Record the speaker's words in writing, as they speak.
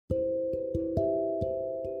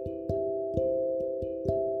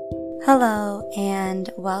Hello,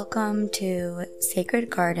 and welcome to Sacred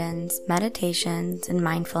Gardens Meditations and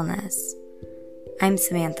Mindfulness. I'm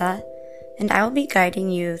Samantha, and I will be guiding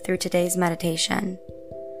you through today's meditation.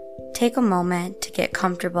 Take a moment to get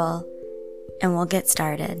comfortable, and we'll get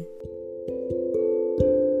started.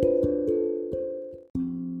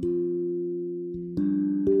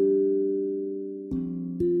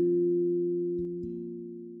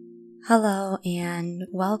 Hello, and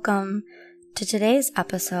welcome to today's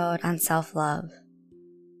episode on self-love.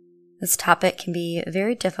 This topic can be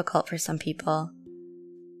very difficult for some people,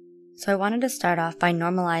 so I wanted to start off by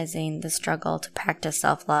normalizing the struggle to practice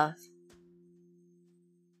self-love.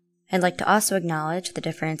 I'd like to also acknowledge the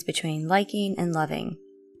difference between liking and loving.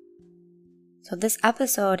 So this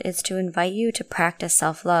episode is to invite you to practice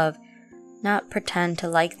self-love, not pretend to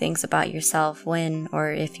like things about yourself when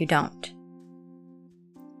or if you don't.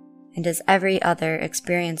 And as every other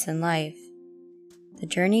experience in life, the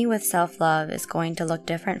journey with self-love is going to look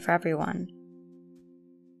different for everyone.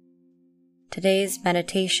 Today's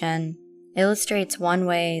meditation illustrates one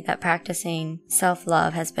way that practicing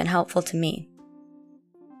self-love has been helpful to me.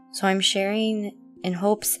 So I'm sharing in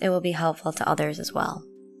hopes it will be helpful to others as well.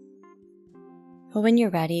 But when you're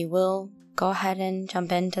ready, we'll go ahead and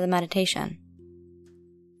jump into the meditation.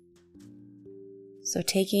 So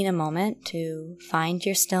taking a moment to find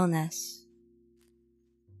your stillness.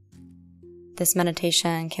 This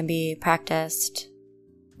meditation can be practiced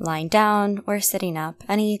lying down or sitting up,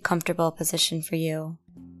 any comfortable position for you.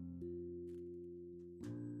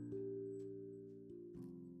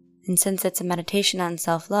 And since it's a meditation on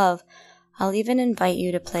self-love, I'll even invite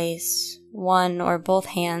you to place one or both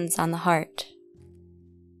hands on the heart,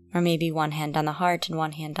 or maybe one hand on the heart and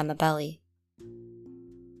one hand on the belly.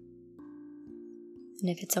 And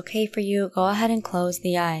if it's okay for you, go ahead and close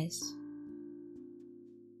the eyes.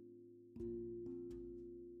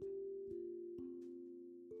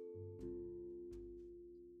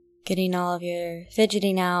 Getting all of your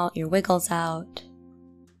fidgeting out, your wiggles out,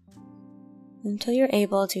 until you're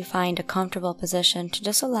able to find a comfortable position to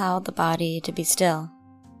just allow the body to be still.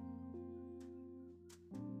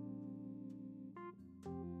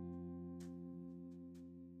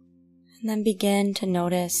 And then begin to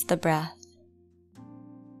notice the breath.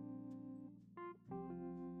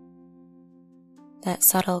 That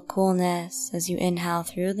subtle coolness as you inhale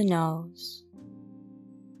through the nose,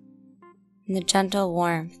 and the gentle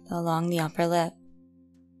warmth along the upper lip.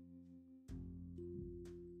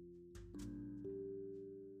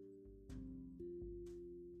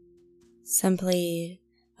 Simply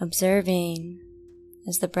observing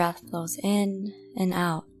as the breath flows in and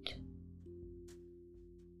out,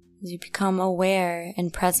 as you become aware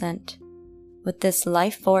and present with this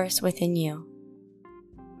life force within you.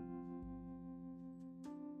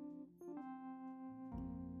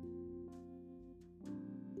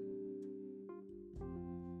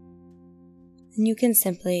 And you can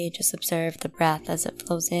simply just observe the breath as it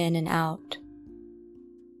flows in and out.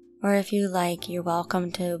 Or if you like, you're welcome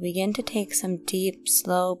to begin to take some deep,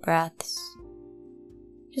 slow breaths.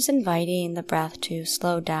 Just inviting the breath to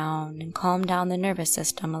slow down and calm down the nervous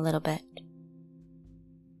system a little bit.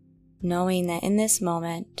 Knowing that in this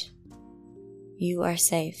moment, you are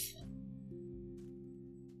safe.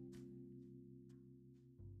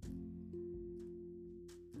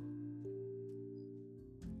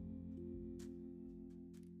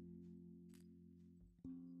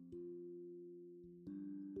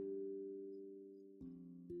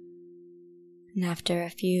 And after a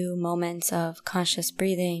few moments of conscious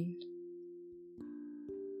breathing,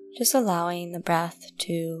 just allowing the breath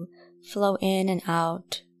to flow in and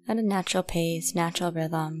out at a natural pace, natural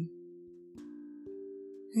rhythm,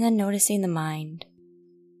 and then noticing the mind,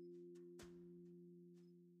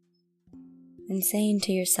 and saying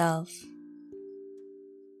to yourself,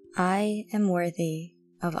 I am worthy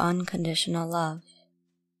of unconditional love.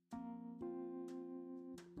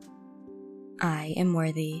 I am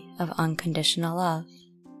worthy of unconditional love.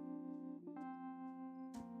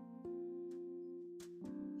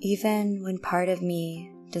 Even when part of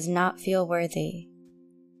me does not feel worthy,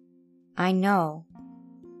 I know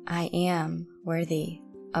I am worthy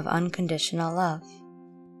of unconditional love.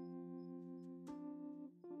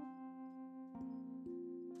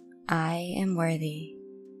 I am worthy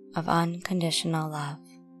of unconditional love.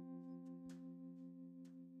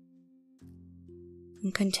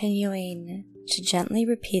 And continuing to gently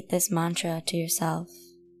repeat this mantra to yourself.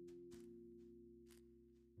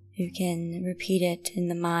 You can repeat it in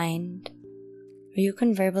the mind, or you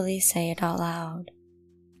can verbally say it out loud,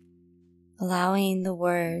 allowing the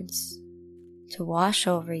words to wash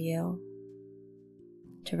over you,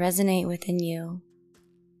 to resonate within you,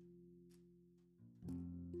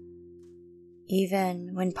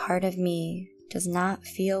 Even when part of me does not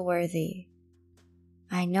feel worthy,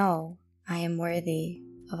 I know I am worthy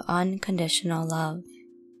of unconditional love.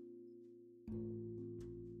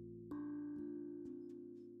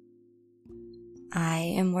 I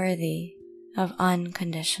am worthy of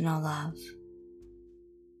unconditional love.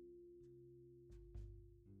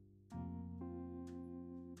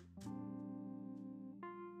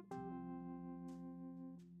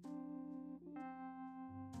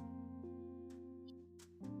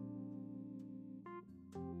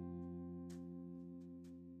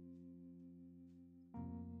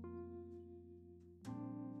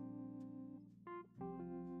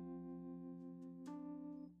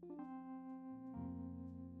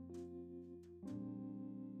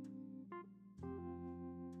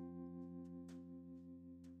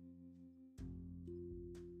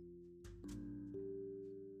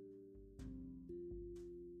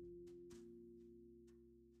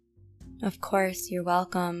 Of course, you're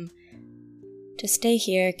welcome to stay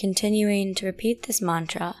here, continuing to repeat this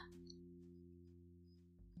mantra.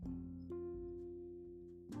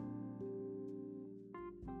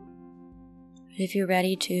 But if you're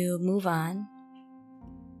ready to move on,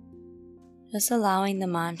 just allowing the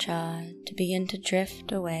mantra to begin to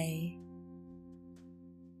drift away,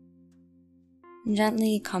 and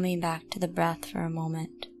gently coming back to the breath for a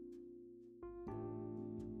moment.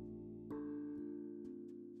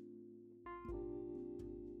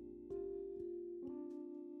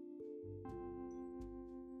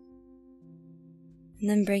 And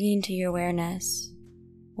then bringing to your awareness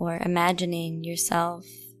or imagining yourself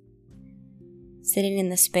sitting in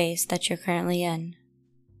the space that you're currently in.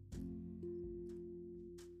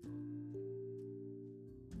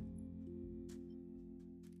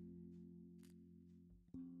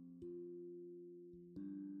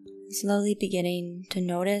 Slowly beginning to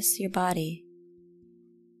notice your body.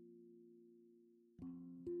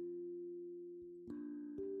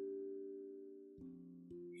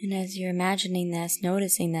 And as you're imagining this,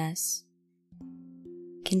 noticing this,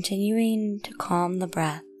 continuing to calm the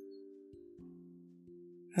breath,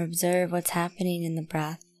 or observe what's happening in the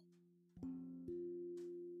breath,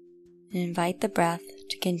 and invite the breath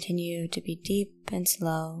to continue to be deep and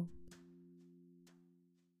slow.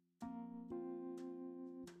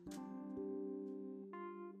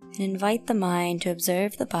 And invite the mind to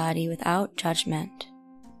observe the body without judgment,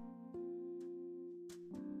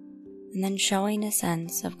 and then showing a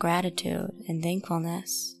sense of gratitude and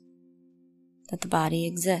thankfulness that the body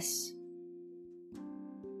exists.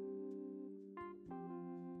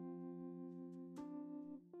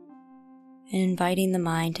 And inviting the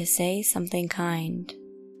mind to say something kind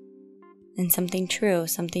and something true,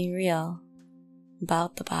 something real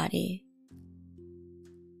about the body.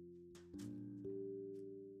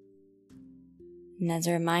 And as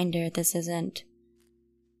a reminder, this isn't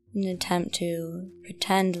an attempt to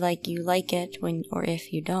pretend like you like it when or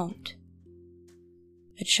if you don't,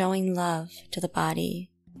 but showing love to the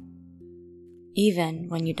body even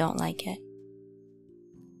when you don't like it.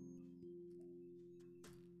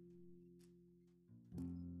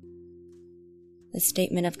 The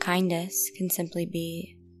statement of kindness can simply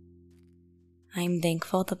be, I am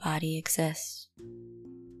thankful the body exists.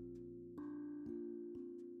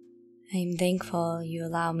 I am thankful you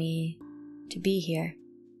allow me to be here.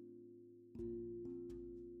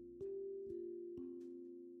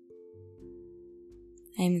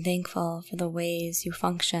 I am thankful for the ways you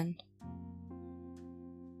function.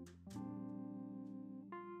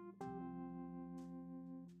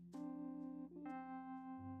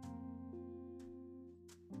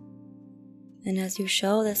 And as you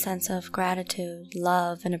show this sense of gratitude,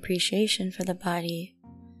 love, and appreciation for the body,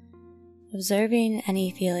 observing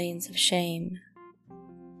any feelings of shame,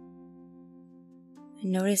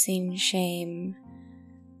 and noticing shame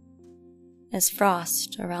as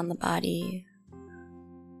frost around the body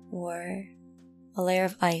or a layer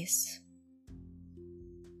of ice.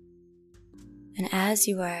 And as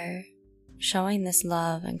you are showing this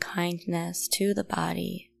love and kindness to the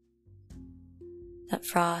body, that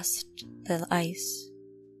frost, the ice,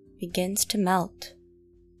 begins to melt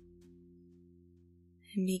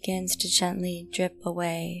and begins to gently drip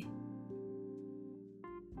away.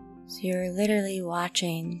 So you're literally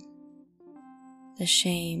watching the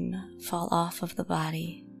shame fall off of the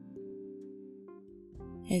body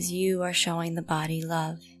as you are showing the body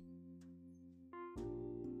love.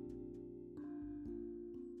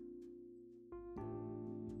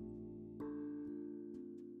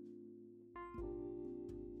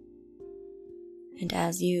 And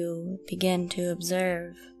as you begin to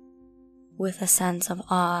observe with a sense of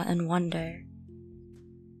awe and wonder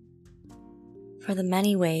for the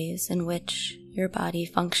many ways in which your body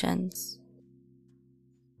functions.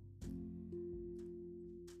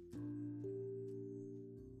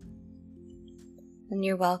 And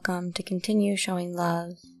you're welcome to continue showing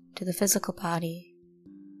love to the physical body.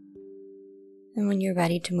 And when you're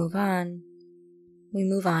ready to move on, we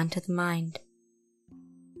move on to the mind.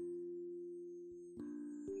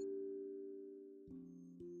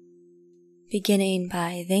 Beginning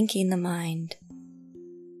by thanking the mind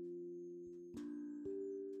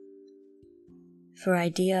for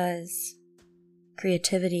ideas,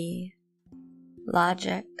 creativity,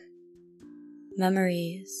 logic,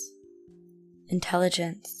 memories,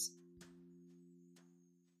 intelligence,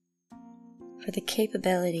 for the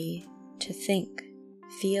capability to think,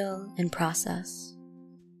 feel, and process.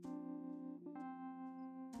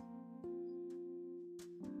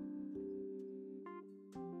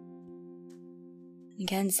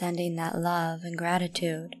 Again, sending that love and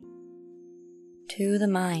gratitude to the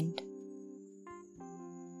mind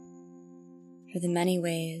for the many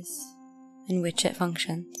ways in which it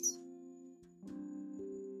functions.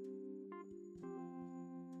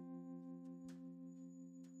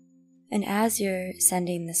 And as you're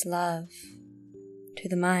sending this love to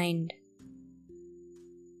the mind,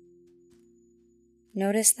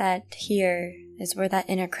 notice that here is where that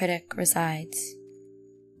inner critic resides.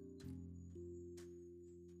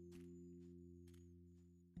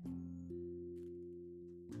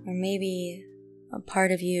 Or maybe a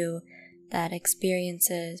part of you that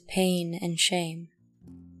experiences pain and shame.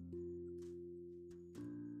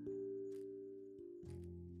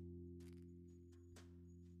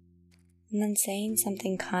 And then saying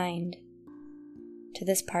something kind to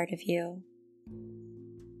this part of you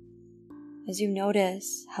as you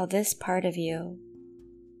notice how this part of you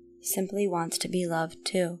simply wants to be loved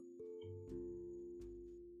too.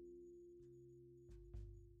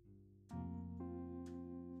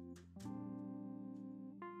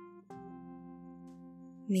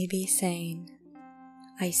 Maybe saying,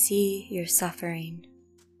 I see your suffering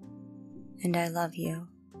and I love you.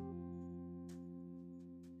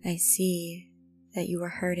 I see that you are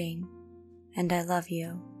hurting and I love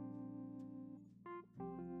you.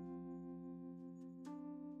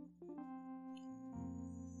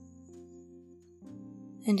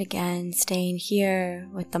 And again, staying here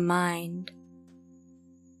with the mind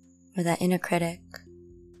or that inner critic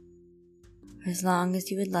for as long as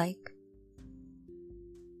you would like.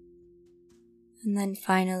 And then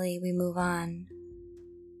finally we move on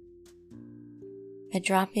by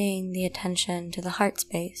dropping the attention to the heart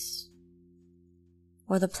space,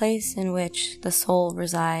 or the place in which the soul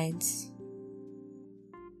resides.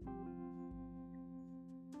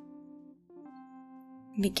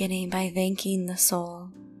 Beginning by thanking the soul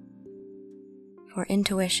for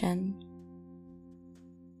intuition,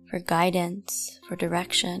 for guidance, for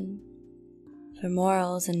direction, for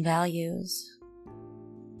morals and values,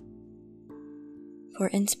 for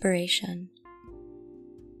inspiration,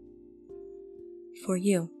 for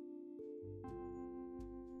you.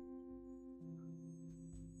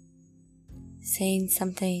 Saying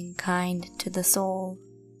something kind to the soul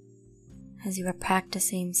as you are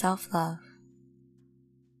practicing self-love.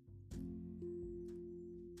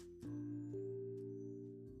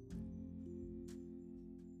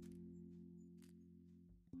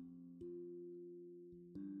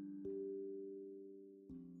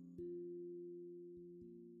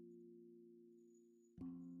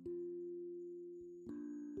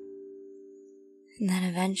 And then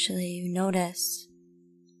eventually you notice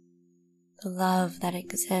the love that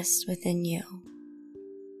exists within you,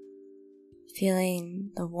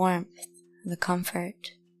 feeling the warmth, the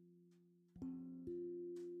comfort,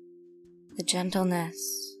 the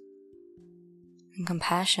gentleness and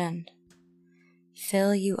compassion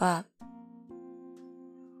fill you up.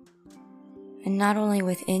 And not only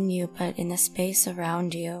within you, but in the space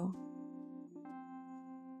around you,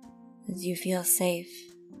 as you feel safe,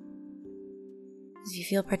 as you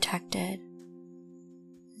feel protected,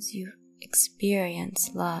 as you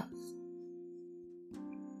experience love.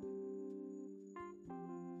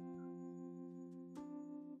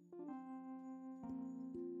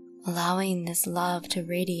 Allowing this love to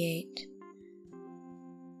radiate.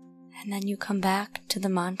 And then you come back to the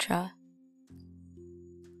mantra,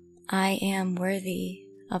 I am worthy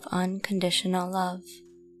of unconditional love.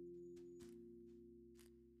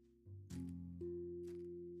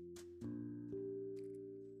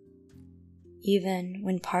 Even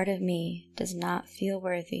when part of me does not feel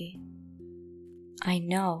worthy, I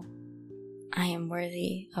know I am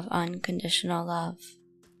worthy of unconditional love.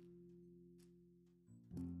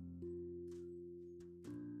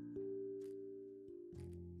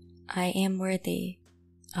 I am worthy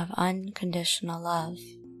of unconditional love.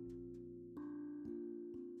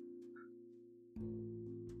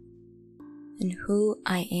 And who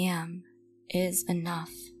I am is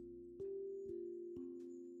enough.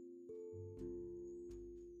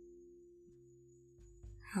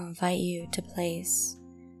 I'll invite you to place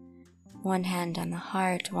one hand on the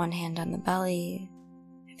heart, one hand on the belly,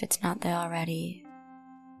 if it's not there already.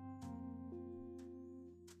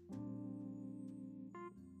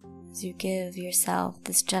 As you give yourself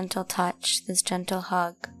this gentle touch, this gentle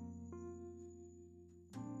hug,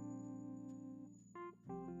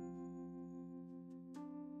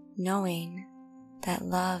 knowing that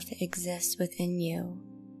love exists within you,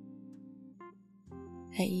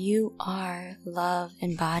 that you are love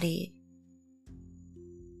embodied.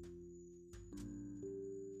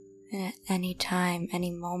 And at any time,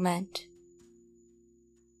 any moment,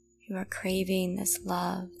 you are craving this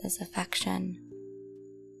love, this affection,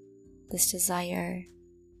 this desire.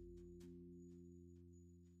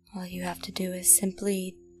 All you have to do is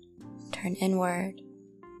simply turn inward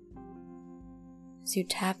as you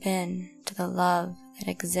tap in to the love that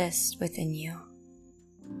exists within you.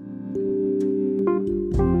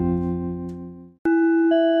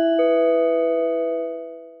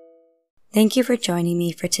 Thank you for joining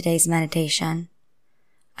me for today's meditation.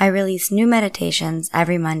 I release new meditations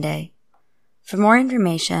every Monday. For more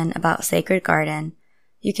information about Sacred Garden,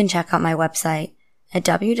 you can check out my website at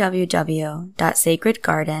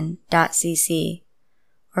www.sacredgarden.cc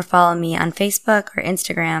or follow me on Facebook or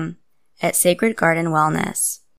Instagram at Sacred Garden Wellness.